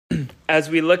as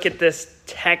we look at this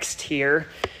text here,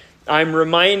 I'm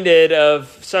reminded of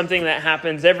something that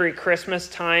happens every Christmas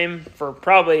time for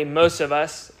probably most of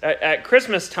us. At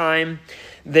Christmas time,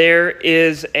 there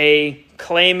is a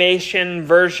claymation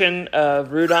version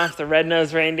of Rudolph the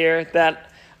Red-Nosed Reindeer that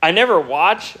I never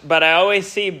watch, but I always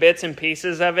see bits and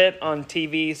pieces of it on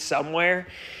TV somewhere.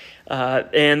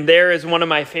 And there is one of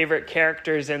my favorite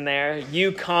characters in there,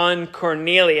 Yukon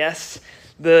Cornelius.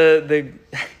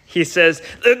 He says,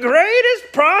 "The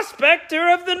greatest prospector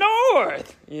of the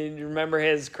North." You remember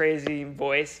his crazy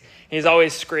voice? He's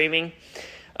always screaming.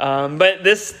 But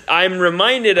I'm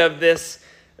reminded of this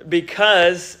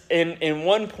because in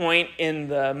one point in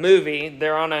the movie,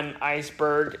 they're on an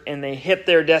iceberg and they hit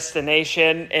their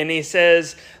destination, and he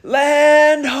says,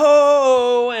 "Land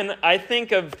ho!" And I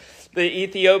think of the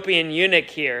Ethiopian eunuch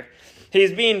here.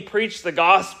 He's being preached the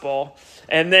gospel,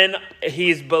 and then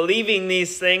he's believing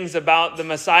these things about the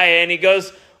Messiah, and he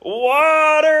goes,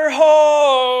 "Water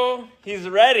ho!" He's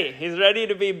ready. He's ready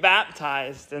to be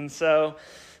baptized. And so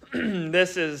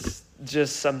this is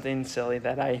just something silly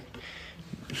that I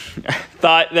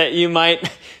thought that you might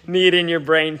need in your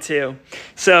brain too.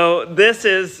 So this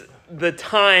is the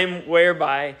time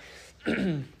whereby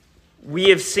we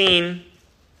have seen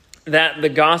that the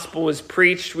gospel was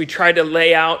preached. We try to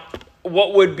lay out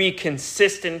what would be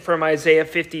consistent from Isaiah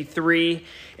 53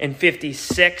 and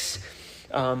 56,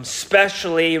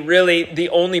 especially really the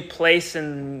only place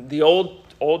in the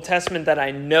Old Testament that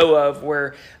I know of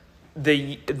where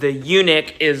the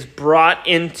eunuch is brought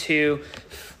into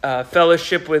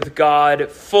fellowship with God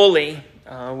fully,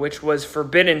 which was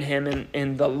forbidden him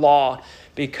in the law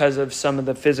because of some of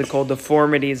the physical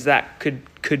deformities that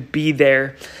could be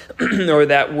there or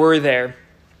that were there.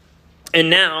 And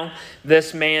now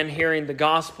this man hearing the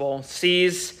gospel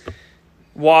sees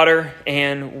water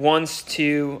and wants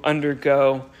to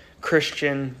undergo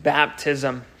Christian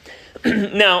baptism.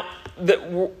 Now,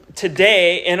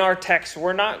 today in our text,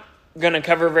 we're not going to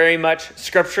cover very much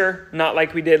scripture, not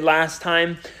like we did last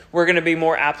time. We're going to be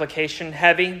more application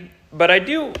heavy. But I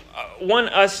do want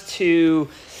us to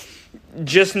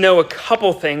just know a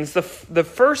couple things. The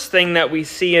first thing that we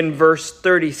see in verse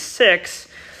 36,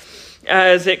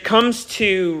 as it comes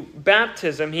to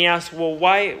baptism, he asks, well,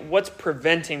 what's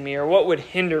preventing me, or what would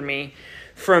hinder me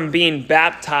from being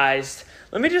baptized?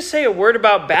 Let me just say a word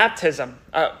about baptism.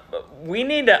 We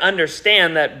need to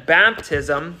understand that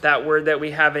baptism, that word that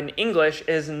we have in English,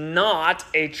 is not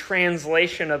a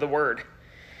translation of the word.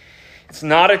 It's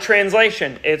not a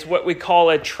translation. It's what we call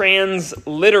a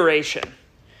transliteration.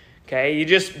 Okay, you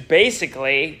just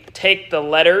basically take the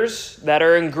letters that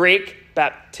are in Greek,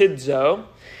 baptizo,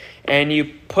 and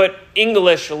you put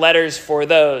English letters for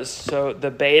those. So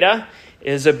the beta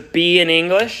is a B in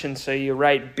English, and so you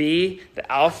write B. The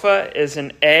alpha is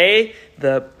an A.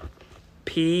 The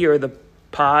P or the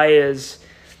pi is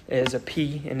a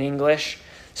P in English.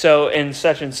 So, and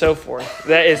such and so forth.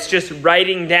 That it's just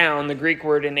writing down the Greek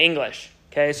word in English.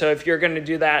 Okay, so if you're going to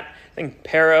do that, I think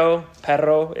perro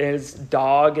is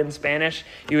dog in Spanish.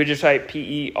 You would just write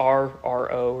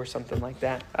Perro or something like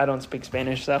that. I don't speak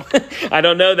Spanish, so I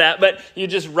don't know that. But you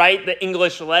just write the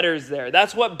English letters there.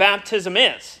 That's what baptism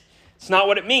is. It's not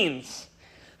what it means.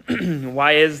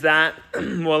 Why is that?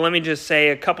 Well, let me just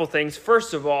say a couple things.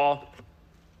 First of all,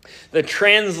 the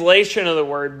translation of the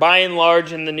word, by and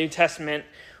large in the New Testament,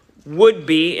 would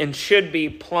be and should be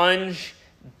plunge,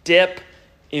 dip,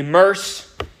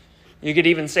 immerse. You could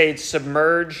even say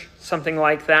submerge, something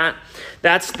like that.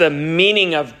 That's the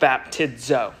meaning of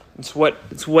baptizo. It's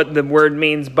what the word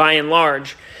means by and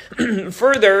large.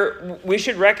 Further, we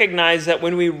should recognize that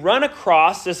when we run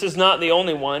across, this is not the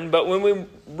only one, but when we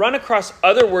run across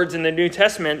other words in the New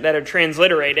Testament that are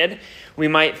transliterated, we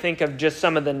might think of just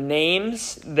some of the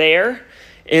names there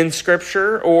in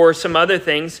Scripture or some other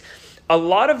things. A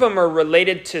lot of them are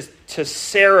related to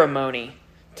ceremony,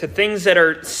 to things that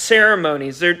are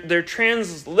ceremonies. They're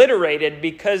transliterated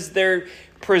because they're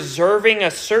preserving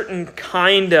a certain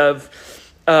kind of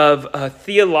a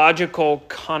theological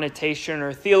connotation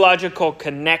or theological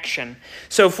connection.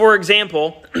 So, for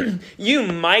example, you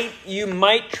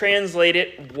might translate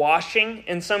it washing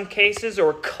in some cases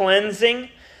or cleansing,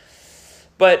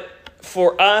 but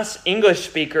for us English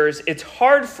speakers, it's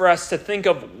hard for us to think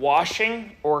of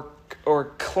washing or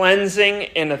cleansing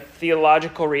in a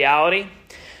theological reality.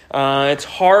 It's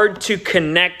hard to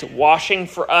connect washing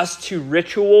for us to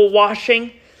ritual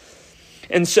washing.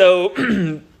 And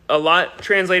so a lot of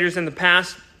translators in the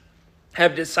past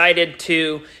have decided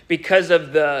to, because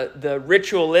of the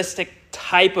ritualistic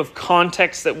type of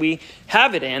context that we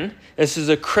have it in. This is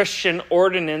a Christian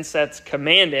ordinance that's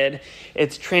commanded.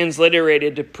 It's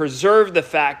transliterated to preserve the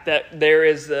fact that there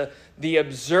is the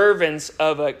observance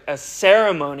of a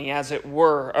ceremony, as it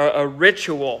were, a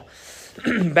ritual.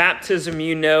 Baptism,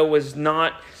 was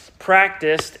not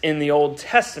practiced in the Old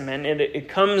Testament. It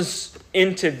comes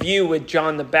into view with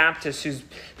John the Baptist,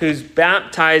 who's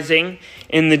baptizing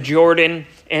in the Jordan,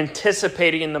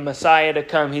 anticipating the Messiah to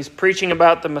come. He's preaching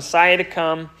about the Messiah to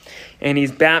come, and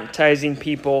he's baptizing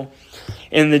people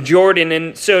in the Jordan.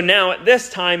 And so now at this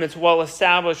time, it's well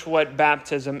established what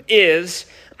baptism is,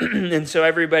 and so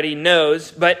everybody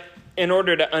knows. But in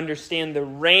order to understand the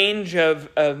range of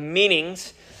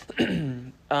meanings,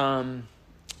 you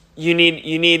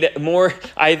need more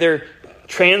either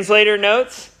translator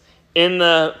notes in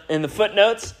the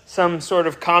footnotes, some sort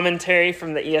of commentary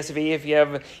from the ESV if you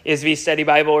have an ESV study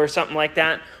Bible or something like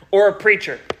that, or a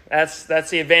preacher. That's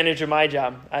the advantage of my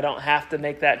job. I don't have to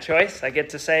make that choice. I get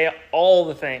to say all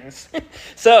the things.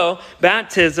 So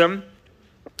baptism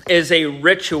is a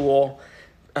ritual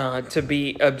to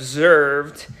be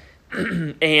observed.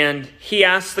 And he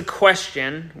asks the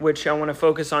question, which I want to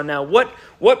focus on now,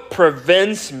 what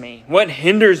prevents me, what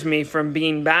hinders me from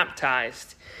being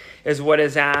baptized, is what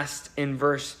is asked in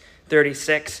verse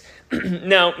 36.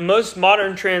 Now, most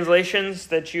modern translations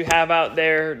that you have out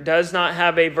there does not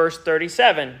have a verse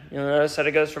 37. You'll notice that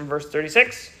it goes from verse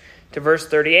 36 to verse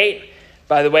 38.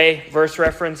 By the way, verse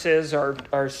references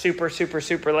are super, super,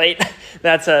 super late.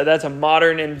 That's a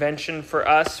modern invention for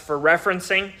us for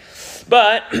referencing.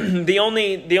 But the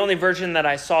only version that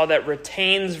I saw that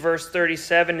retains verse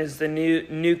 37 is the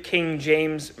New King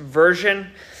James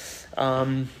Version.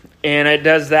 And it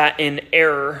does that in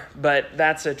error, but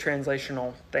that's a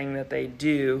translational thing that they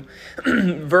do.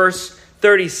 Verse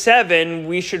 37,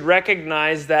 we should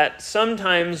recognize that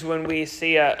sometimes when we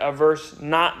see a verse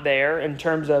not there in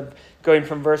terms of going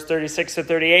from verse 36 to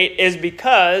 38 is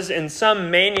because in some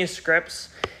manuscripts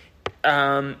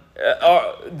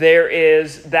there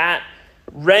is that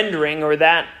rendering or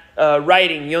that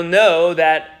writing. You'll know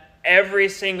that every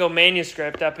single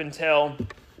manuscript up until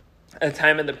the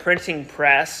time of the printing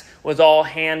press was all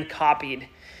hand copied.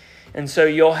 And so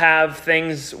you'll have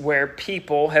things where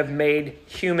people have made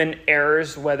human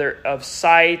errors, whether of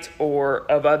sight or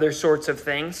of other sorts of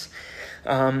things.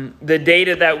 The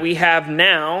data that we have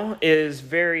now is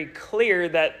very clear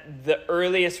that the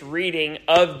earliest reading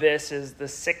of this is the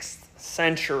 6th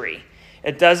century.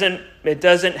 It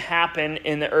doesn't happen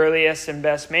in the earliest and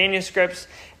best manuscripts,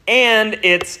 and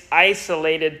it's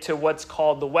isolated to what's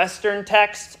called the Western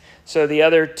text. So the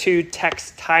other two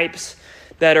text types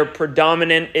that are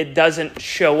predominant, it doesn't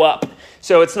show up.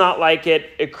 So it's not like it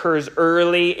occurs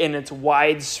early and it's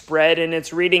widespread in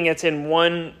its reading. It's in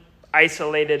one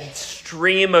isolated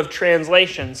stream of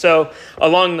translation. So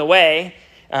along the way,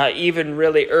 even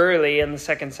really early in the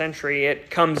 2nd century, it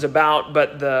comes about,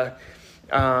 but the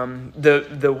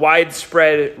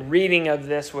widespread reading of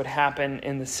this would happen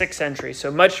in the 6th century.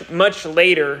 So much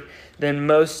later than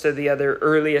most of the other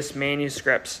earliest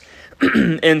manuscripts.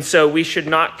 And so we should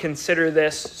not consider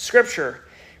this scripture.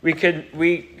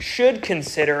 We should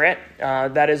consider it,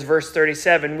 that is verse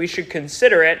 37, we should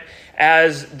consider it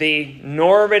as the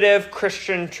normative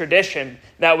Christian tradition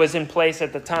that was in place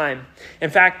at the time.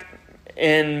 In fact,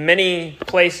 in many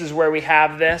places where we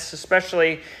have this,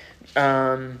 especially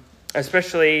in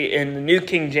the New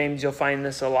King James, you'll find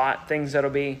this a lot. Things that'll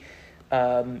be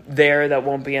there that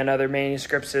won't be in other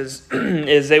manuscripts is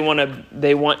they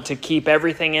want to keep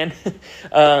everything in,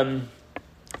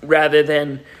 rather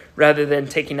than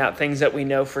taking out things that we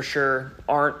know for sure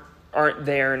aren't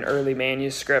there in early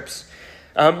manuscripts.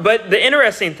 But the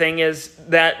interesting thing is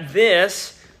that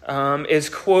this is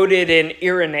quoted in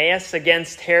Irenaeus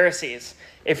against heresies.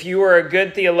 If you were a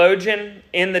good theologian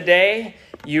in the day,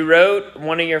 you wrote,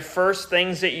 one of your first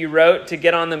things that you wrote to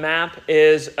get on the map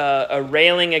is a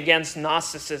railing against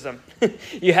Gnosticism.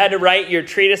 You had to write your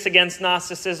treatise against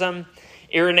Gnosticism.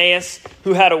 Irenaeus,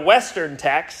 who had a Western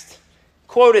text,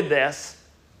 quoted this,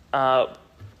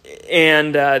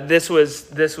 and this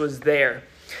was there.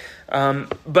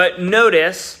 But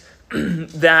notice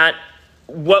that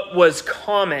what was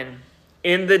common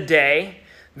in the day,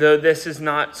 though this is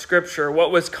not scripture, what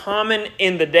was common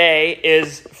in the day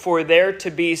is for there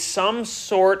to be some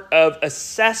sort of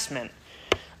assessment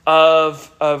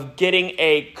of getting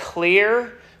a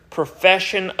clear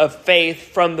profession of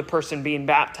faith from the person being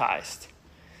baptized.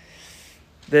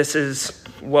 This is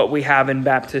what we have in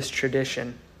Baptist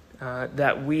tradition,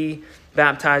 that we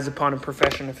baptize upon a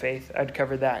profession of faith. I'd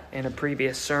covered that in a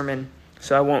previous sermon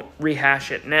So I won't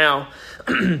rehash it now.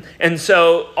 And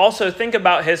so also think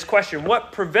about his question.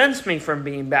 What prevents me from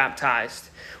being baptized?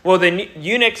 Well, the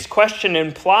eunuch's question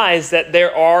implies that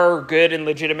there are good and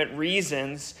legitimate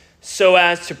reasons so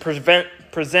as to prevent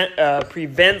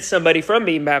somebody from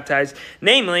being baptized.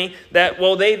 Namely, that,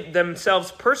 well, they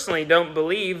themselves personally don't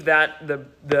believe that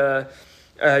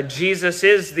Jesus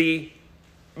is the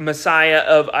Messiah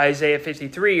of Isaiah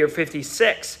 53 or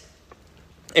 56.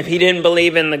 If he didn't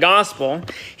believe in the gospel,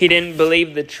 he didn't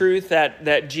believe the truth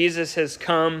that Jesus has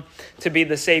come to be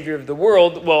the Savior of the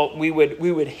world, well, we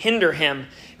would hinder him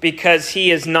because he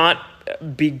has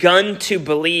not begun to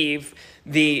believe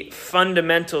the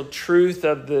fundamental truth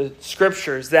of the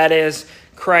Scriptures, that is,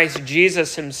 Christ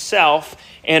Jesus himself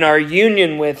and our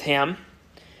union with him,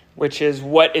 which is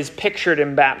what is pictured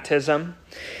in baptism,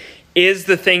 is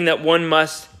the thing that one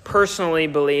must personally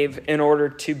believe in order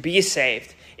to be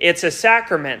saved. It's a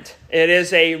sacrament. It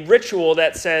is a ritual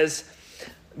that says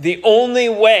the only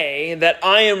way that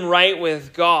I am right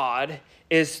with God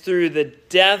is through the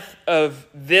death of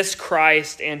this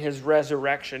Christ and his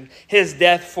resurrection. His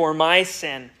death for my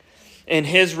sin and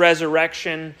his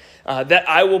resurrection that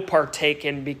I will partake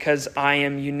in because I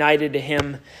am united to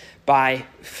him by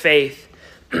faith.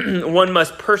 One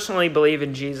must personally believe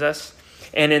in Jesus.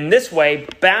 And in this way,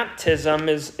 baptism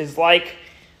is like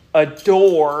a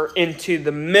door into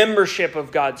the membership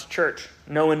of God's church.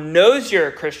 No one knows you're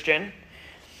a Christian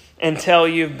until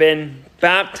you've been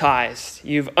baptized.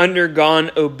 You've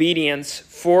undergone obedience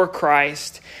for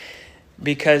Christ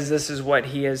because this is what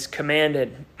he has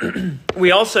commanded.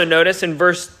 We also notice in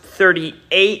verse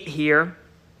 38 here,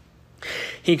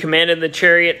 he commanded the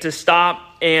chariot to stop,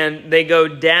 and they go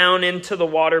down into the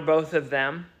water, both of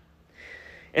them.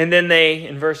 And then they,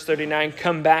 in verse 39,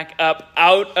 come back up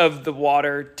out of the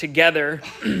water together.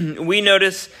 We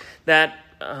notice that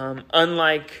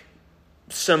unlike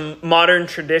some modern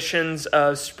traditions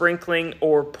of sprinkling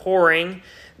or pouring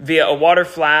via a water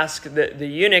flask, the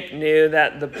eunuch knew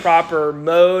that the proper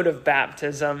mode of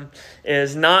baptism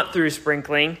is not through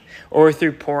sprinkling or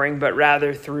through pouring, but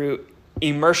rather through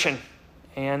immersion.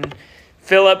 And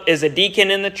Philip is a deacon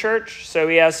in the church, so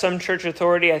he has some church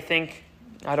authority.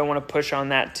 I don't want to push on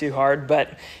that too hard,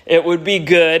 but it would be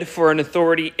good for an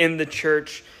authority in the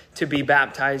church to be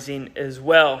baptizing as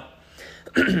well.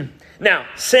 Now,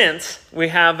 since we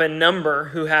have a number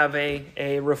who have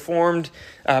a Reformed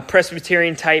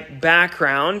Presbyterian type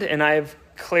background, and I've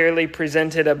clearly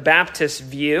presented a Baptist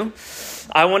view,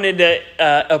 I wanted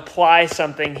to apply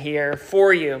something here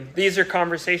for you. These are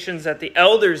conversations that the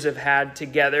elders have had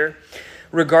together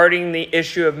regarding the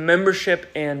issue of membership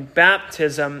and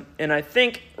baptism. And I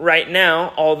think right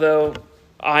now, although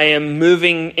I am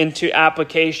moving into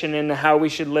application into how we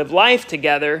should live life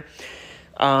together,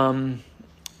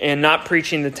 and not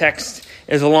preaching the text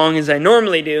as long as I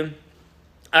normally do,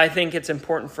 I think it's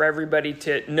important for everybody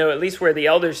to know at least where the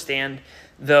elders stand,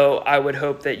 though I would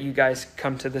hope that you guys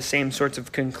come to the same sorts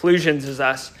of conclusions as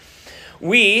us.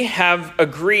 We have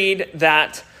agreed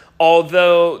that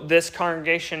although this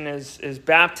congregation is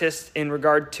Baptist in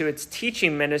regard to its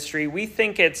teaching ministry, we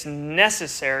think it's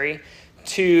necessary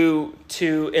to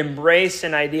embrace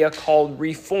an idea called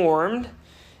Reformed.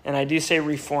 And I do say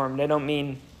Reformed. I don't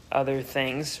mean other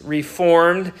things.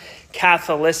 Reformed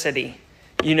Catholicity.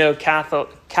 You know,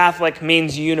 Catholic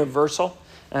means universal.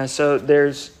 So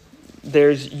there's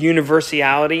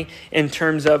universality in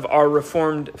terms of our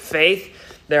Reformed faith.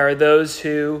 There are those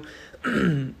who...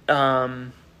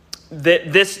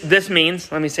 This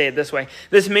means, let me say it this way,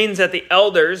 this means that the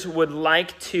elders would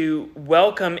like to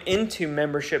welcome into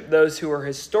membership those who are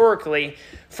historically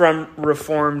from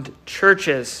Reformed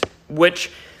churches,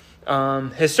 which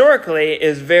historically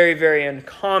is very, very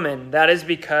uncommon. That is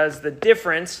because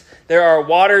there are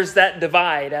waters that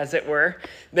divide, as it were.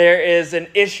 There is an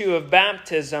issue of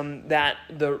baptism that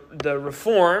the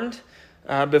Reformed,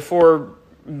 before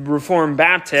Reformed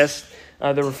Baptists,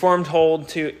 the Reformed hold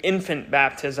to infant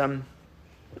baptism,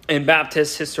 and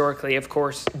Baptists historically, of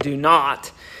course, do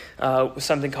not.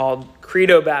 Something called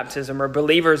credo baptism or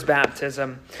believer's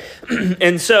baptism.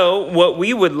 And so what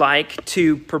we would like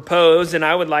to propose, and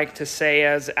I would like to say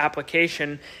as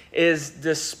application, is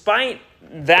despite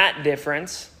that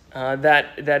difference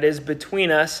that is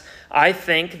between us, I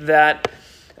think that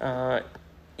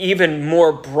even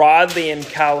more broadly in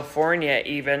California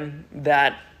even,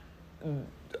 that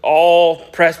all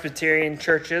Presbyterian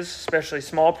churches, especially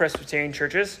small Presbyterian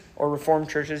churches or Reformed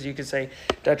churches, you could say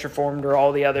Dutch Reformed or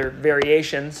all the other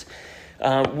variations,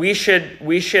 we should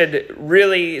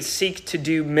really seek to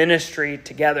do ministry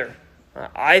together.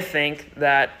 I think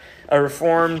that a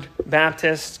Reformed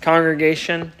Baptist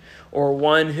congregation or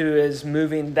one who is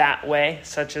moving that way,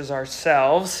 such as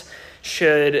ourselves,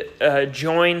 should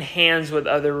join hands with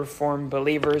other Reformed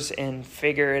believers and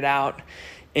figure it out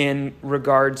in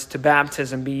regards to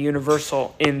baptism, be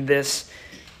universal in this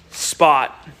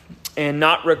spot, and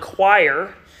not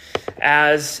require,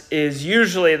 as is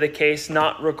usually the case,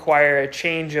 not require a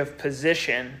change of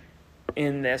position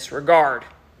in this regard.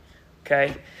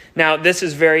 Okay? Now, this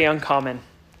is very uncommon.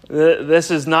 This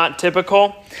is not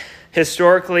typical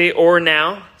historically or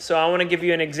now. So I want to give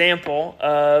you an example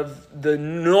of the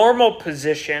normal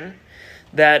position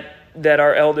that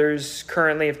our elders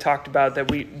currently have talked about that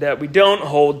we don't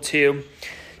hold to.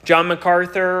 John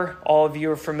MacArthur, all of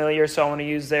you are familiar, so I want to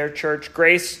use their church,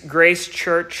 Grace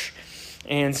Church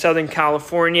in Southern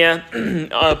California,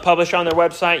 published on their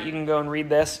website. You can go and read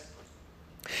this.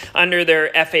 Under their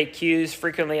FAQs,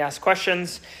 frequently asked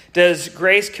questions, does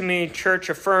Grace Community Church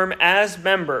affirm as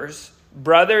members,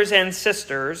 brothers and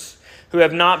sisters who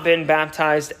have not been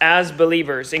baptized as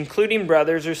believers, including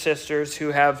brothers or sisters who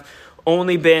have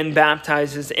only been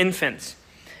baptized as infants?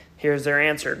 Here's their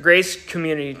answer. Grace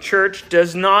Community Church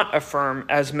does not affirm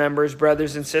as members,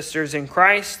 brothers and sisters in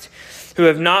Christ who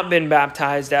have not been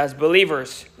baptized as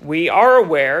believers. We are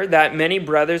aware that many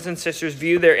brothers and sisters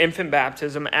view their infant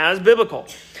baptism as biblical.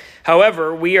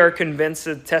 However, we are convinced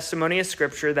of the testimony of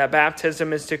Scripture that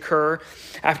baptism is to occur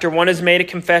after one has made a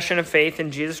confession of faith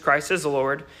in Jesus Christ as the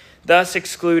Lord, thus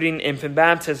excluding infant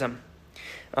baptism.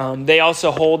 They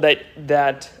also hold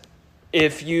that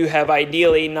if you have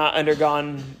ideally not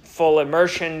undergone full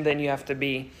immersion, then you have to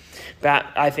be,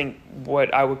 I think,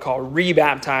 what I would call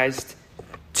rebaptized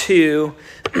too.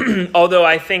 Although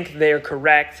I think they are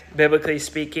correct, biblically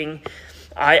speaking.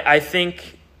 I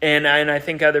think, and I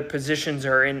think other positions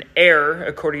are in error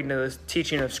according to the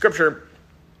teaching of Scripture.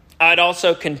 I'd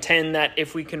also contend that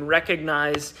if we can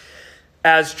recognize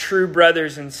as true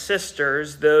brothers and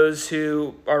sisters those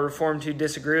who are Reformed who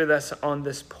disagree with us on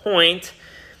this point,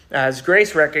 as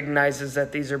Grace recognizes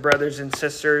that these are brothers and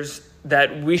sisters,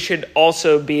 that we should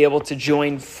also be able to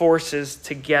join forces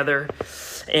together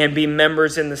and be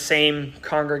members in the same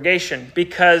congregation,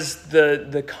 because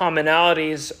the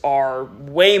commonalities are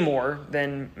way more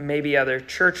than maybe other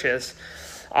churches.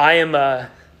 I am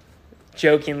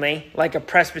jokingly like a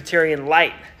Presbyterian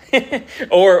light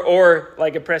or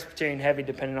like a Presbyterian heavy,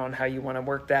 depending on how you want to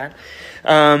work that.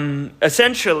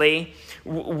 Essentially,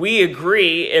 we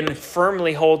agree and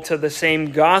firmly hold to the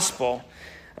same gospel.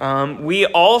 We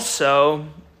also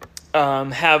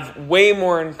have way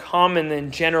more in common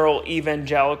than general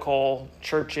evangelical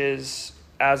churches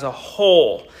as a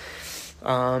whole.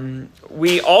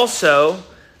 We also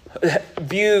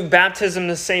view baptism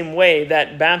the same way,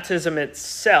 that baptism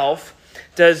itself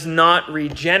does not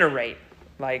regenerate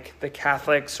like the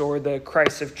Catholics or the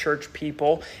Christ of Church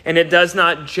people, and it does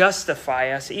not justify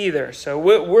us either. So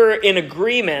we're in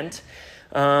agreement,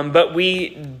 but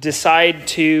we decide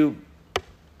to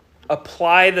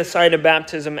apply the sign of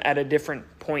baptism at a different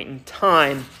point in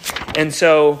time. And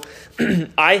so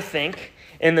I think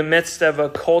in the midst of a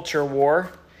culture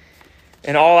war,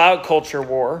 an all-out culture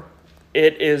war,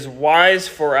 it is wise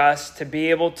for us to be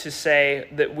able to say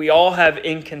that we all have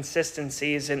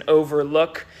inconsistencies and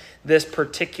overlook this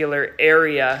particular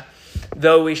area,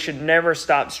 though we should never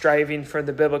stop striving for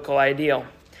the biblical ideal.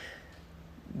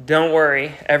 Don't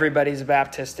worry, everybody's a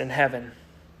Baptist in heaven.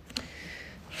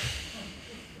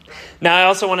 Now, I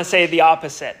also want to say the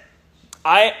opposite.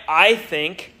 I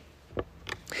think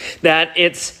that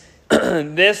it's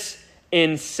this,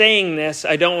 in saying this,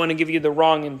 I don't want to give you the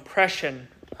wrong impression.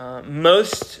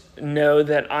 Most know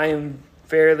that I am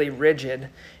fairly rigid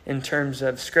in terms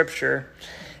of Scripture.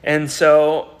 And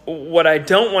so what I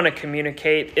don't want to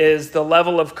communicate is the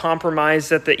level of compromise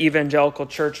that the evangelical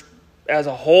church as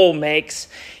a whole makes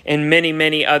in many,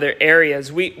 many other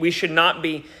areas. We should not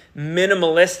be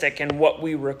minimalistic in what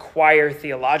we require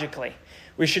theologically.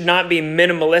 We should not be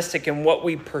minimalistic in what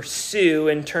we pursue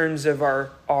in terms of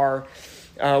our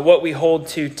what we hold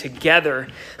to together.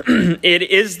 It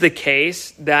is the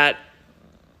case that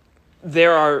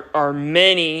there are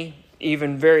many,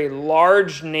 even very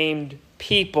large named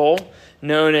people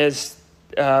known as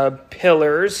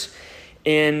pillars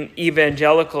in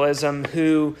evangelicalism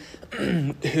who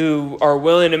are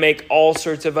willing to make all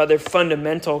sorts of other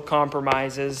fundamental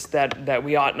compromises that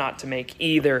we ought not to make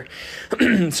either.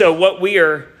 So what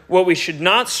we should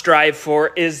not strive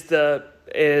for is the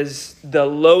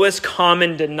lowest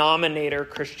common denominator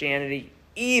Christianity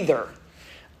either.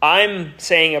 I'm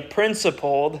saying a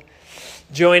principled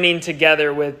joining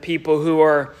together with people who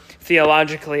are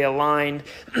theologically aligned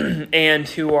and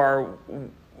who are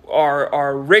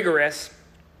rigorous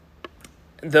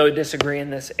though disagree in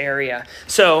this area.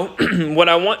 So what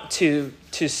I want to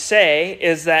say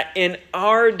is that in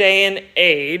our day and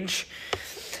age,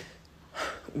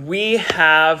 we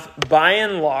have, by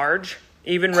and large,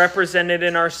 even represented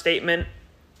in our statement,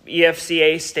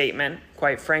 EFCA statement,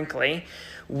 quite frankly,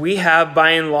 we have,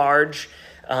 by and large,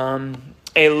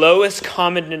 a lowest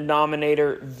common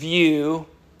denominator view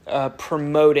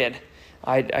promoted.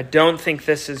 I don't think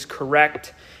this is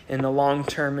correct in the long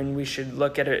term, and we should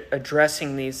look at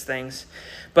addressing these things.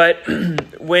 But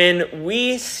when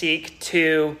we seek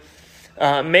to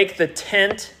make the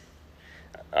tent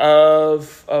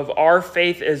of our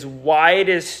faith as wide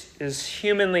as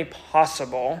humanly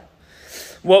possible,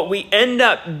 what we end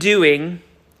up doing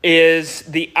is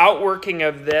the outworking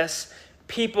of this.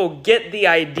 People get the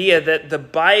idea that the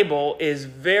Bible is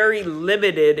very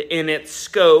limited in its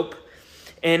scope,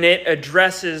 and it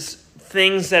addresses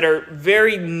things that are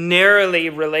very narrowly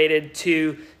related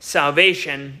to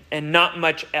salvation and not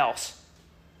much else.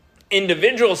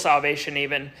 Individual salvation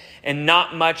even, and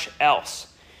not much else.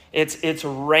 It's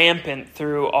rampant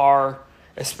through our,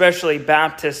 especially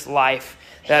Baptist life,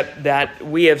 that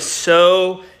we have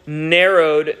so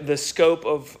narrowed the scope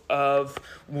of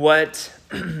what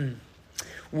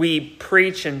we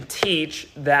preach and teach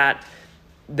that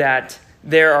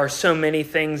there are so many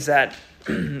things that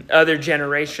other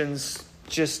generations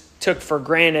just took for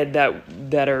granted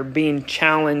that are being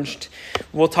challenged.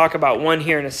 We'll talk about one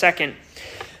here in a second.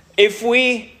 If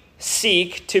we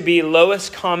seek to be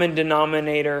lowest common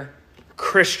denominator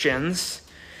Christians,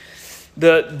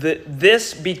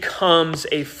 this becomes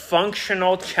a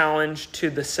functional challenge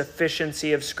to the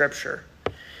sufficiency of Scripture.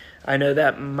 I know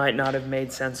that might not have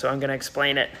made sense, so I'm going to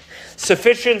explain it.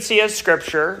 Sufficiency of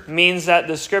Scripture means that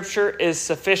the Scripture is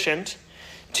sufficient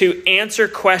to answer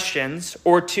questions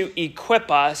or to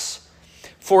equip us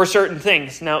for certain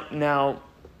things. Now,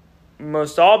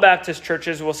 most all Baptist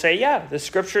churches will say, yeah, the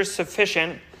Scripture is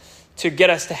sufficient to get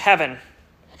us to heaven.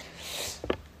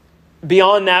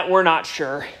 Beyond that, we're not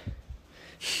sure.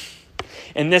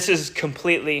 And this is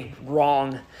completely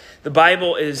wrong. The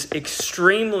Bible is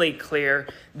extremely clear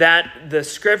that the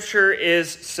Scripture is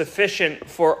sufficient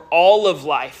for all of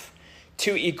life,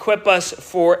 to equip us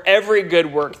for every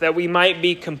good work, that we might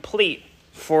be complete.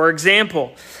 For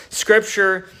example,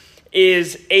 Scripture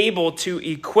is able to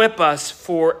equip us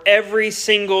for every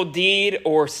single deed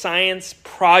or science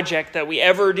project that we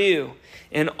ever do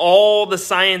in all the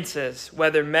sciences,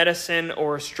 whether medicine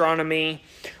or astronomy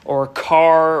or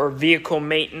car or vehicle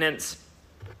maintenance,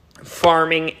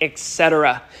 farming,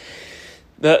 etc.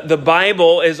 The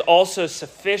Bible is also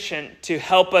sufficient to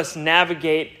help us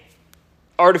navigate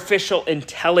artificial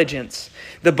intelligence.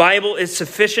 The Bible is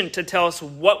sufficient to tell us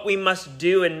what we must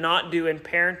do and not do in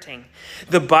parenting.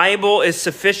 The Bible is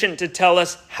sufficient to tell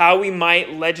us how we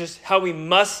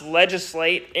must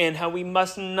legislate and how we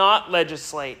must not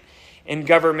legislate in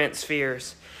government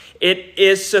spheres. It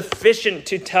is sufficient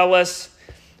to tell us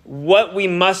what we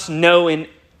must know in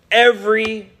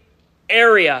every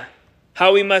area,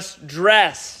 how we must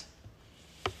dress,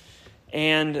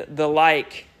 and the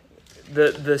like.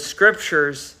 The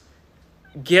Scriptures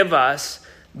give us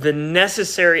the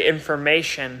necessary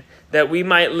information that we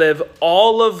might live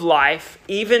all of life,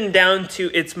 even down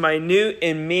to its minute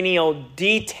and menial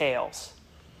details.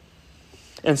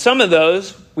 And some of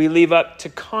those we leave up to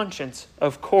conscience,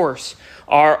 of course.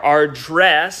 Our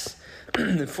dress,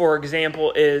 for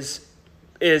example, is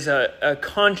a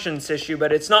conscience issue,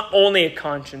 but it's not only a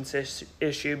conscience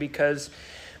issue, because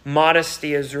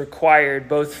modesty is required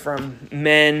both from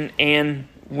men and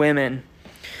women.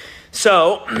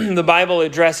 So the Bible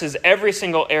addresses every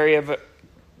single area of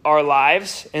our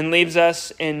lives and leaves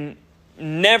us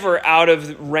never out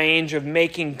of range of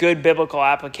making good biblical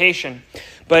application.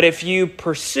 But if you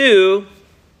pursue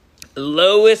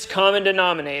lowest common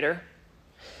denominator,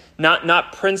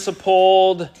 not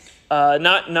principled,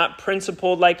 not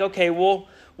principled like, okay, we'll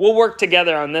work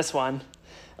together on this one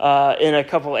in a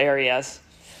couple areas.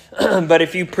 But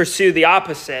if you pursue the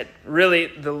opposite, really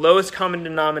the lowest common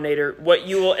denominator, what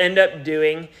you will end up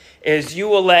doing is you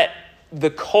will let the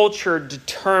culture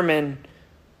determine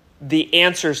the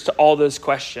answers to all those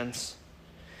questions.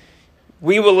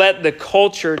 We will let the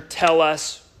culture tell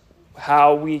us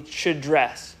how we should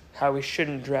dress, how we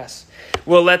shouldn't dress.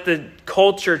 We'll let the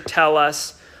culture tell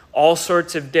us all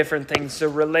sorts of different things, the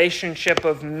relationship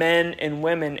of men and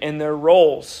women and their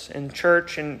roles in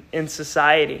church and in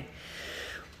society.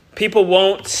 People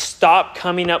won't stop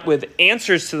coming up with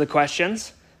answers to the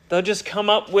questions. They'll just come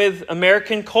up with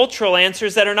American cultural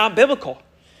answers that are not biblical.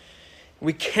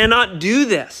 We cannot do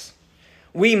this.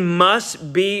 We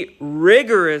must be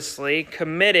rigorously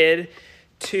committed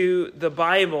to the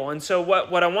Bible. And so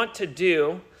what I want to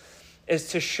do is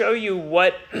to show you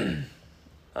what,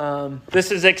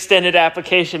 this is extended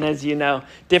application, as you know,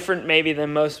 different maybe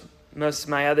than most of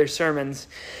my other sermons.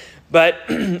 But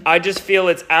I just feel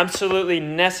it's absolutely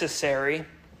necessary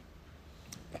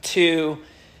to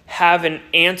have an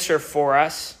answer for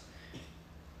us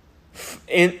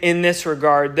in this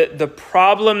regard. The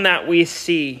problem that we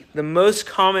see, the most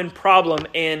common problem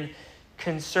in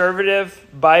conservative,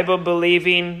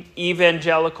 Bible-believing,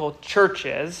 evangelical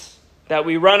churches that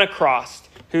we run across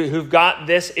who've got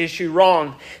this issue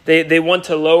wrong. They want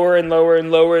to lower and lower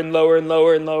and lower and lower and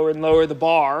lower and lower and lower the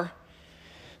bar.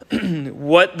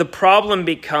 What the problem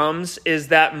becomes is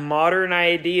that modern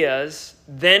ideas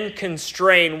then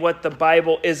constrain what the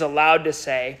Bible is allowed to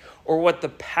say or what the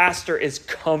pastor is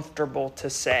comfortable to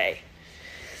say.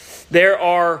 There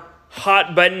are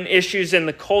hot button issues in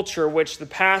the culture which the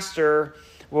pastor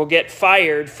will get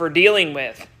fired for dealing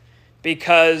with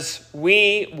because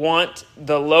we want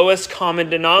the lowest common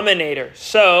denominator.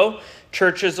 So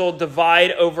churches will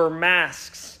divide over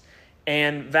masks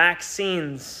and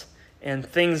vaccines and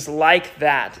things like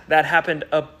that. That happened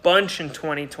a bunch in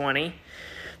 2020.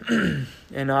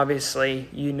 And obviously,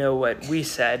 you know what we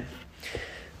said.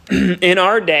 In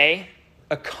our day,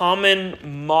 a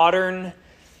common modern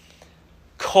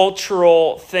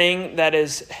cultural thing that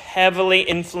has heavily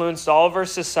influenced all of our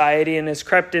society and has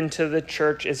crept into the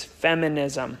church is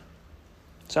feminism.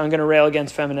 So I'm going to rail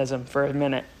against feminism for a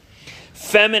minute.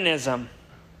 Feminism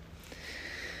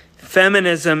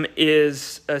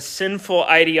is a sinful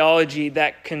ideology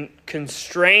that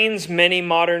constrains many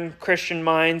modern Christian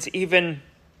minds, even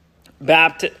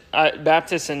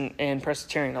Baptists and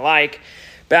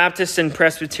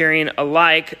Presbyterian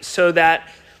alike, so that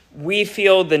we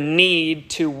feel the need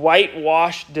to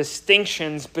whitewash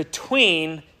distinctions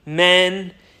between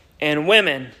men and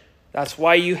women. That's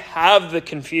why you have the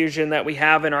confusion that we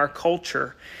have in our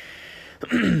culture.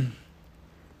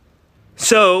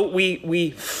 So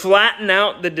we flatten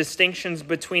out the distinctions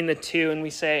between the two and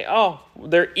we say, oh,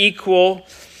 they're equal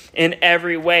in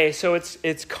every way. So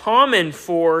it's common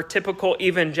for typical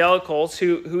evangelicals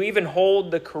who even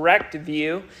hold the correct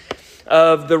view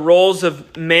of the roles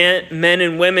of men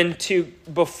and women to,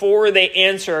 before they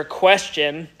answer a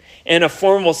question in a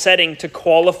formal setting, to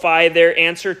qualify their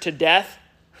answer to death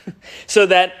so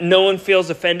that no one feels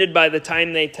offended by the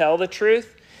time they tell the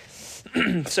truth.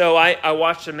 So I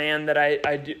watched a man that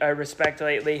I respect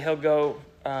lately. He'll go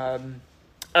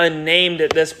unnamed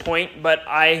at this point, but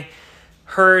I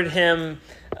heard him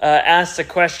ask a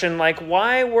question like,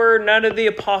 why were none of the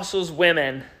apostles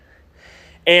women?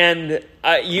 And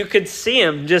you could see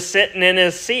him just sitting in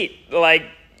his seat, like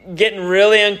getting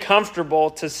really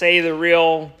uncomfortable to say the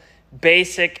real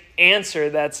basic answer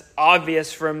that's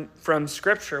obvious from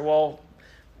Scripture. Well,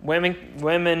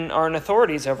 women aren't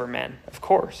authorities over men, of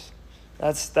course.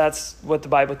 That's what the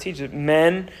Bible teaches.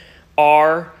 Men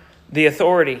are the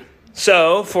authority.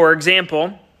 So, for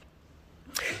example,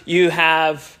 you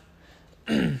have,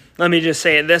 let me just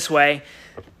say it this way.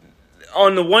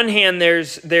 On the one hand,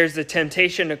 there's the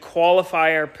temptation to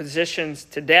qualify our positions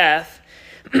to death.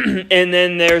 And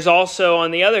then there's also,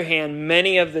 on the other hand,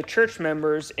 many of the church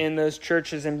members in those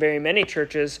churches, and very many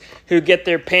churches, who get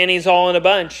their panties all in a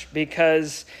bunch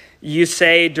because you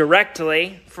say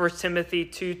directly, 1 Timothy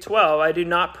 2:12, I do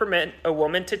not permit a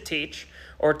woman to teach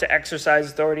or to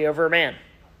exercise authority over a man.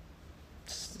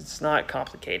 It's not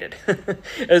complicated.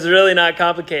 It's really not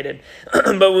complicated.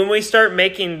 But when we start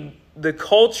making the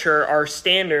culture our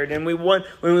standard, and when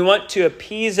we want to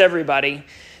appease everybody,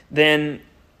 then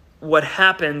what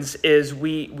happens is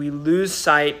we lose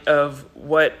sight of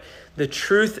what the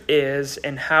truth is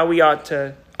and how we ought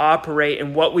to operate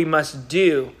and what we must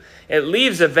do. It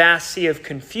leaves a vast sea of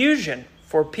confusion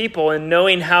for people in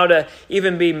knowing how to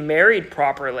even be married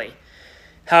properly,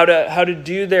 how to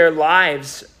do their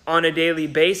lives on a daily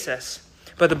basis.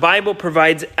 But the Bible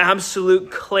provides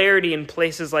absolute clarity in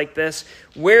places like this,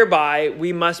 whereby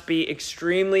we must be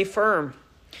extremely firm.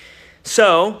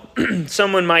 So,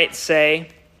 someone might say,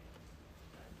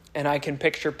 and I can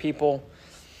picture people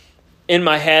in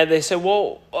my head, they say,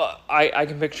 well, I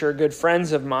can picture good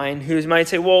friends of mine who might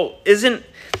say, well, isn't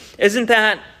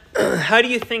that, how do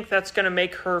you think that's going to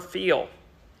make her feel?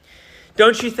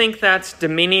 Don't you think that's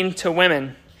demeaning to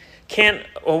women? Can't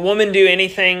a woman do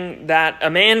anything that a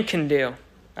man can do?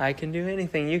 I can do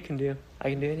anything you can do.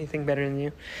 I can do anything better than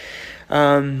you.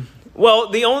 Well,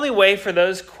 the only way for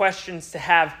those questions to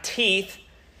have teeth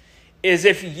is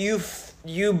if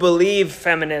you believe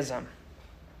feminism.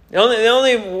 The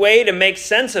only way to make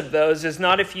sense of those is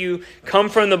not if you come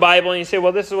from the Bible and you say,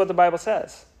 well, this is what the Bible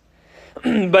says.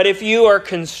 But if you are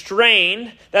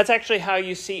constrained, that's actually how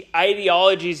you see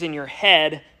ideologies in your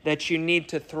head that you need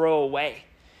to throw away.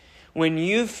 When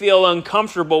you feel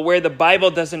uncomfortable where the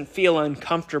Bible doesn't feel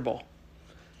uncomfortable,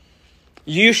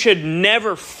 you should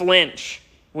never flinch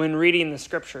when reading the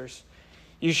scriptures.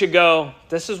 You should go,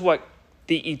 this is what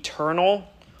the eternal,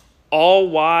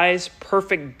 all-wise,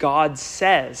 perfect God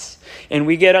says. And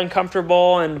we get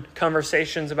uncomfortable in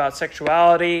conversations about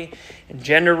sexuality and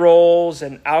gender roles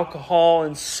and alcohol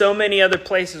and so many other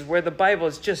places where the Bible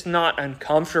is just not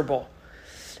uncomfortable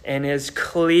and is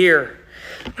clear.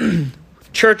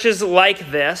 Churches like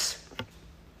this,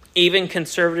 even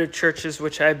conservative churches,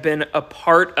 which I've been a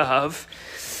part of,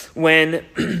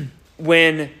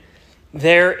 when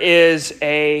there is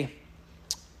a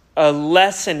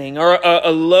lessening or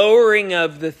a lowering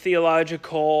of the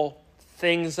theological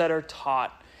things that are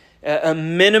taught, a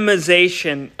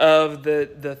minimization of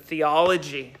the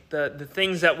theology, the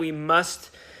things that we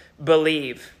must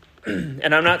believe.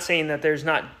 And I'm not saying that there's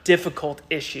not difficult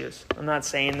issues. I'm not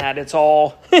saying that it's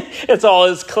all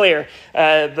is clear.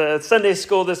 The Sunday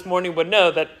school this morning would know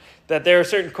that there are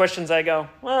certain questions I go,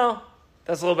 well,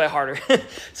 that's a little bit harder.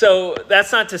 So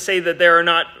that's not to say that there are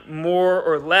not more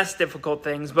or less difficult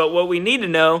things, but what we need to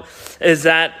know is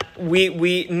that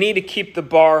we need to keep the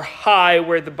bar high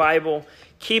where the Bible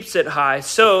keeps it high,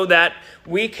 so that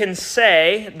we can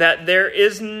say that there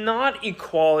is not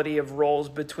equality of roles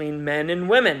between men and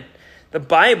women. The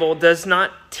Bible does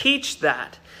not teach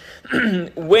that.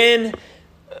 When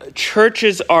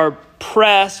churches are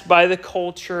pressed by the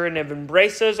culture and have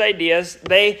embraced those ideas,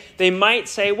 they might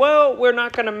say, well, we're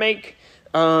not going to make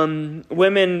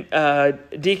women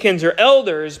deacons or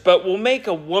elders, but we'll make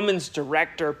a woman's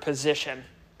director position.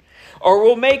 Or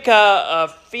we'll make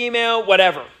a female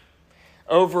whatever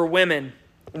over women,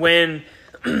 when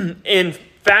in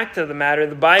fact of the matter,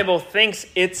 the Bible thinks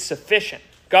it's sufficient.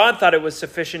 God thought it was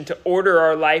sufficient to order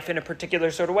our life in a particular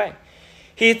sort of way.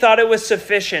 He thought it was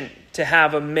sufficient to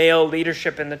have a male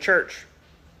leadership in the church,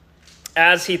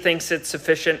 as he thinks it's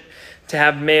sufficient to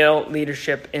have male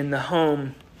leadership in the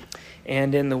home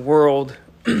and in the world.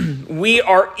 We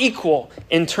are equal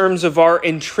in terms of our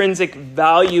intrinsic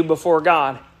value before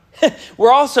God.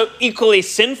 We're also equally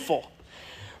sinful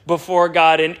before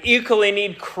God and equally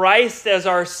need Christ as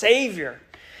our Savior.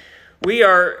 We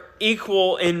are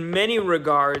equal in many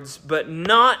regards, but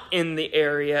not in the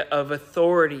area of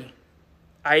authority.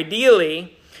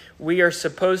 Ideally, we are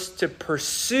supposed to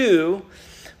pursue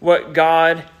what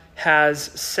God has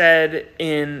said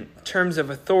in terms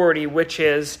of authority, which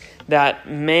is that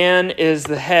man is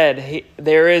the head.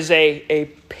 There is a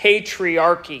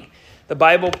patriarchy. The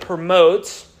Bible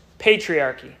promotes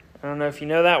patriarchy. I don't know if you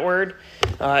know that word.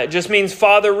 It just means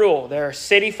father rule. There are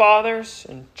city fathers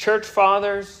and church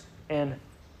fathers and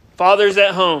fathers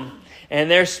at home, and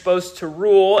they're supposed to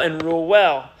rule and rule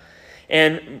well.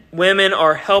 And women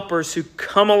are helpers who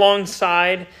come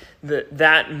alongside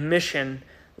that mission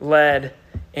led,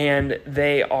 and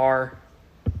they are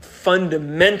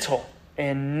fundamental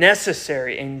and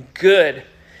necessary and good.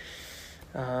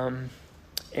 And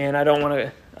I don't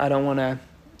want to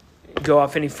go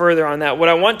off any further on that. What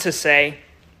I want to say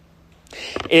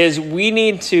is we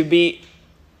need to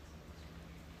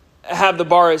have the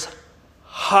bar as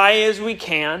high as we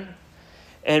can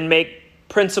and make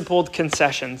principled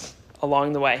concessions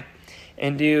along the way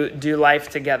and do life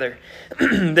together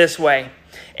this way.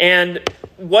 And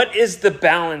what is the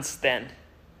balance then?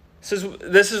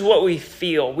 This is what we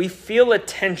feel. We feel a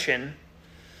tension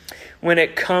when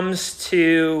it comes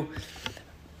to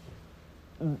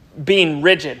being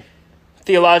rigid,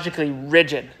 theologically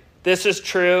rigid. This is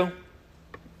true.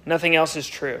 Nothing else is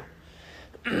true.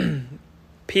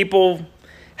 People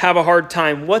have a hard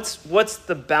time. What's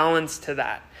the balance to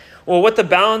that? Well, what the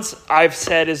balance I've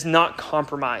said is not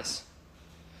compromise.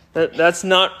 That's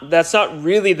not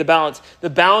really the balance. The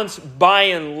balance, by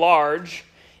and large,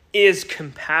 is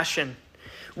compassion.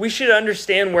 We should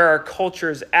understand where our culture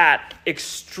is at,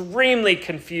 extremely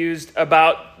confused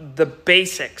about the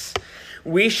basics.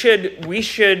 We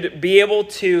should be able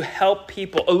to help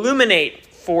people, illuminate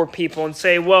for people and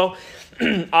say, well,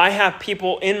 I have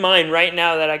people in mind right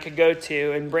now that I could go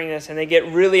to and bring this, and they get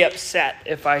really upset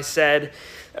if I said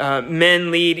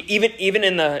men lead, even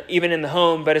in the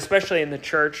home, but especially in the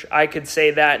church. I could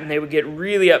say that, and they would get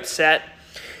really upset.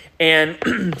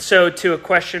 And so, to a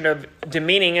question of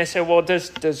demeaning, I said, well,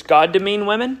 does God demean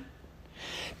women?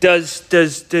 Does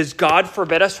God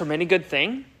forbid us from any good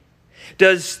thing?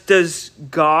 Does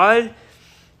God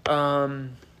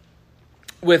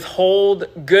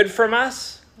withhold good from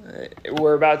us?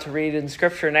 We're about to read in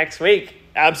Scripture next week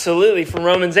Absolutely. From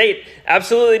Romans 8,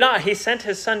 absolutely not. He sent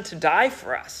his son to die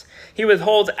for us. He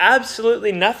withholds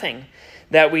absolutely nothing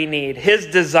that we need. His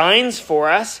designs for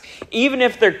us, even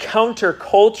if they're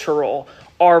countercultural,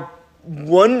 are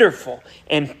wonderful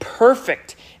and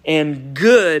perfect and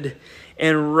good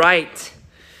and right.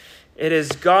 It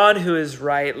is God who is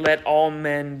right. Let all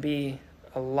men be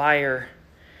a liar.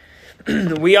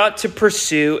 We ought to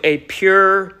pursue a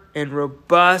pure and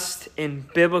robust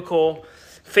and biblical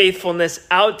faithfulness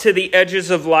out to the edges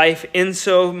of life, in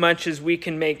so much as we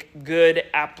can make good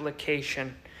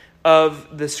application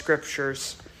of the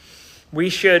scriptures. We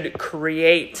should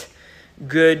create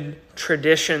good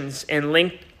traditions and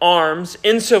link arms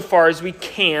insofar as we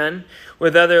can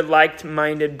with other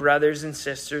like-minded brothers and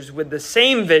sisters with the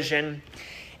same vision.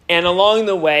 And along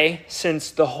the way, since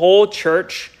the whole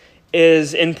church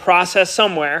is in process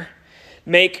somewhere,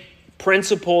 make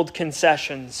principled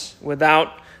concessions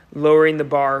without lowering the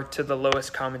bar to the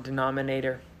lowest common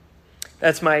denominator.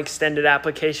 That's my extended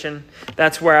application.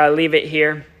 That's where I leave it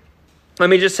here. Let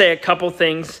me just say a couple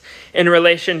things in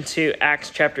relation to Acts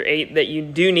chapter 8 that you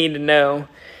do need to know.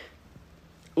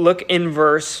 Look in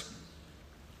verse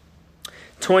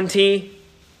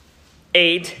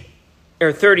 38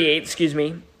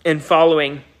 and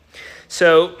following.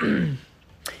 So,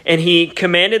 and he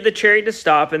commanded the chariot to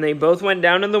stop, and they both went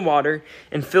down in the water,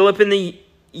 and Philip and the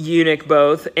eunuch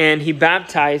both, and he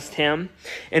baptized him.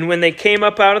 And when they came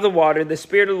up out of the water, the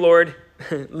Spirit of the Lord,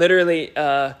 literally,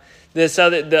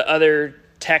 the other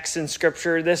text in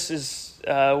Scripture, this is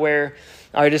where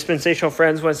our dispensational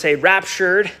friends want to say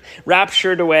raptured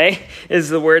away is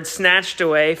the word, snatched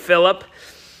away, Philip.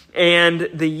 And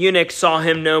the eunuch saw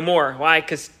him no more. Why?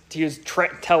 Because he was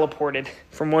teleported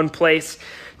from one place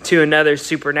to another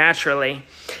supernaturally.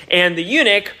 And the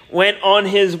eunuch went on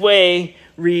his way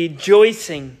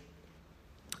rejoicing.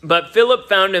 But Philip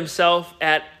found himself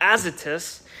at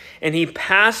Azotus, and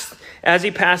as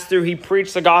he passed through, he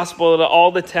preached the gospel to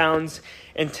all the towns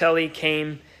until he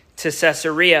came to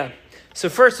Caesarea. So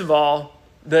first of all,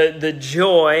 the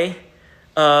joy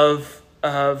of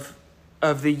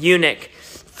the eunuch.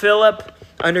 Philip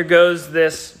undergoes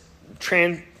this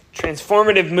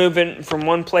transformative movement from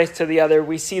one place to the other.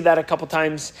 We see that a couple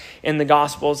times in the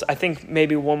Gospels. I think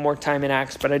maybe one more time in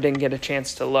Acts, but I didn't get a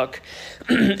chance to look.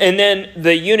 And then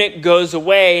the eunuch goes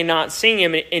away, not seeing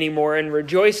him anymore and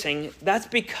rejoicing. That's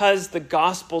because the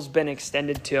gospel's been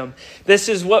extended to him. This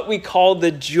is what we call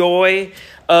the joy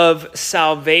of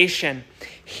salvation.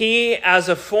 He, as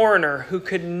a foreigner who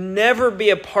could never be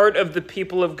a part of the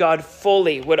people of God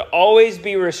fully, would always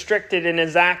be restricted in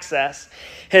his access,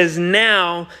 has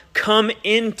now come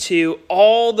into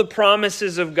all the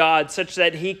promises of God such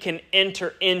that he can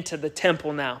enter into the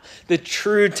temple now, the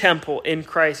true temple in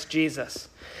Christ Jesus.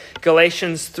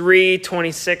 Galatians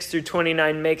 3:26 through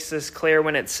 29 makes this clear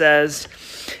when it says,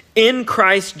 "In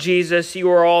Christ Jesus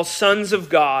you are all sons of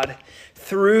God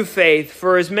through faith,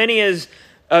 for as many as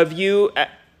of you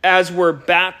as were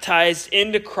baptized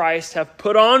into Christ have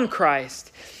put on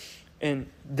Christ. And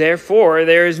therefore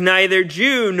there is neither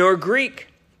Jew nor Greek,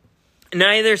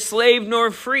 neither slave nor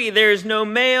free. There is no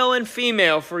male and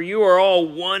female, for you are all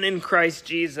one in Christ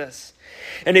Jesus.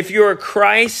 And if you are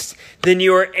Christ, then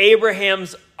you are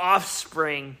Abraham's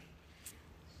offspring,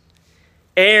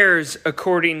 heirs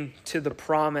according to the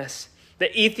promise." The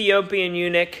Ethiopian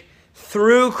eunuch,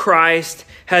 through Christ,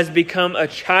 has become a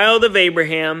child of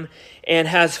Abraham and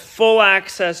has full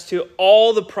access to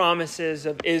all the promises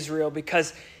of Israel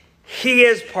because he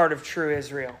is part of true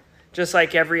Israel, just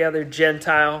like every other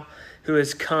Gentile who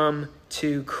has come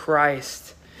to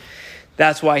Christ.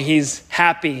 That's why he's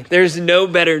happy. There's no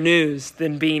better news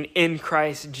than being in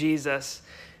Christ Jesus,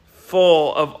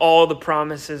 full of all the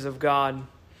promises of God.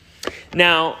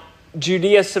 Now,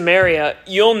 Judea, Samaria,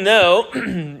 you'll know,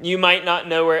 you might not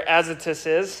know where Azotus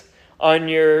is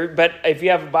but if you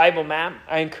have a Bible map,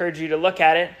 I encourage you to look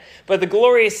at it. But the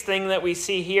glorious thing that we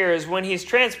see here is when he's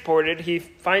transported, he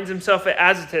finds himself at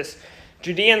Azotus.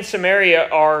 Judea and Samaria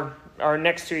are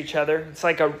next to each other. It's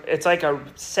like a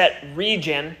set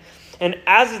region. And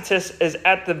Azotus is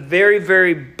at the very,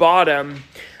 very bottom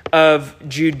of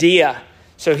Judea.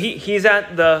 So he's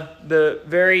at the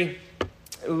very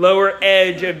lower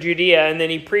edge of Judea, and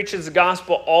then he preaches the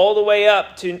gospel all the way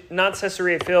up to not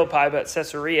Caesarea Philippi, but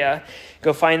Caesarea.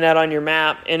 Go find that on your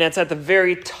map. And it's at the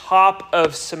very top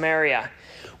of Samaria.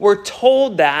 We're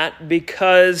told that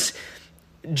because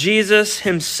Jesus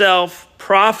himself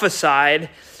prophesied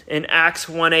in Acts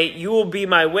 1:8, "You will be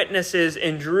my witnesses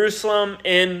in Jerusalem,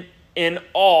 in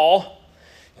all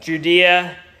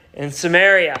Judea and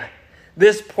Samaria."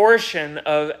 this portion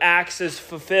of Acts is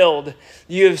fulfilled.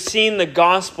 You have seen the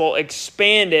gospel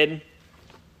expanded,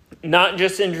 not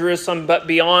just in Jerusalem, but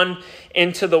beyond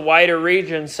into the wider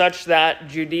region, such that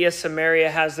Judea,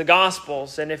 Samaria has the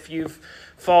gospels. And if you've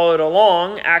followed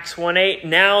along, Acts 1:8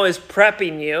 now is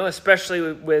prepping you,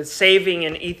 especially with saving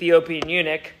an Ethiopian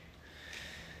eunuch,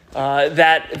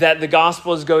 that the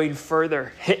gospel is going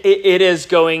further. It is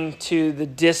going to the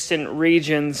distant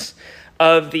regions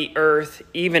of the earth,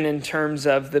 even in terms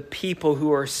of the people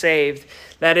who are saved.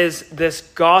 That is, this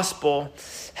gospel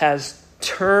has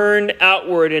turned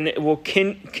outward, and it will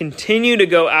continue to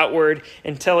go outward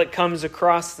until it comes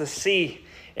across the sea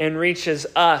and reaches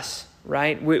us,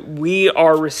 right? We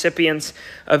are recipients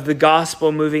of the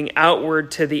gospel moving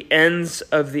outward to the ends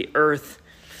of the earth.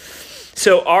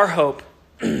 So our hope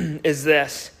is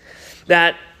this,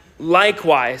 that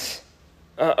likewise,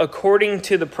 according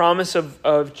to the promise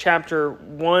of chapter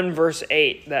 1, verse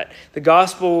 8, that the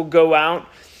gospel will go out,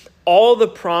 all the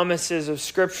promises of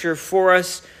Scripture for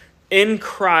us in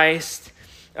Christ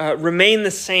remain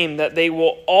the same, that they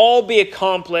will all be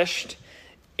accomplished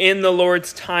in the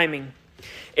Lord's timing.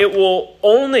 It will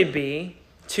only be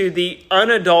to the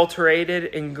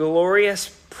unadulterated and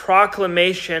glorious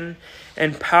proclamation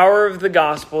and power of the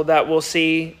gospel that we'll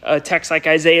see a text like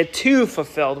Isaiah 2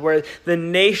 fulfilled, where the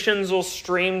nations will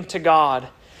stream to God,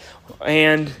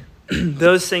 and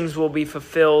those things will be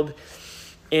fulfilled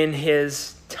in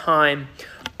His time.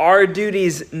 Our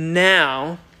duties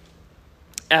now,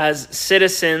 as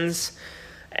citizens,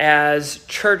 as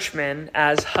churchmen,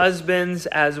 as husbands,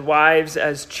 as wives,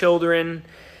 as children,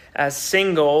 as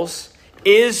singles,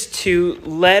 is to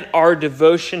let our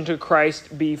devotion to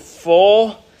Christ be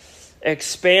full,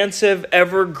 expansive,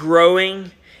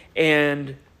 ever-growing,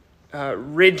 and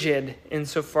rigid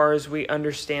insofar as we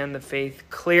understand the faith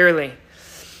clearly.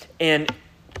 And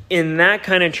in that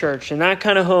kind of church, in that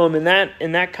kind of home, in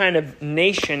that kind of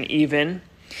nation even,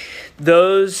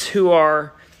 those who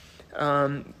are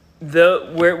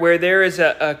where there is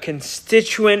a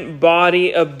constituent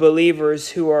body of believers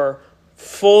who are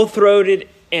full-throated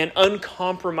and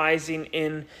uncompromising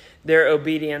in their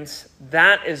obedience,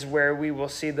 that is where we will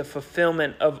see the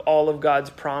fulfillment of all of God's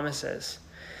promises.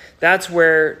 That's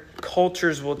where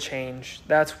cultures will change.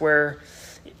 That's where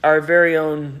our very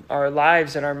own, our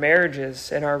lives and our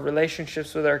marriages and our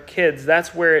relationships with our kids,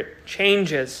 that's where it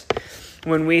changes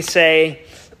when we say,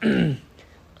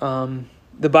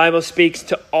 the Bible speaks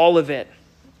to all of it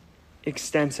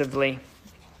extensively.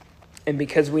 And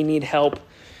because we need help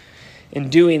in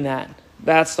doing that,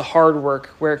 that's the hard work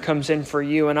where it comes in for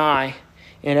you and I.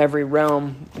 In every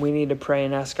realm, we need to pray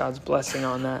and ask God's blessing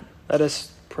on that. Let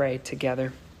us pray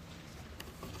together.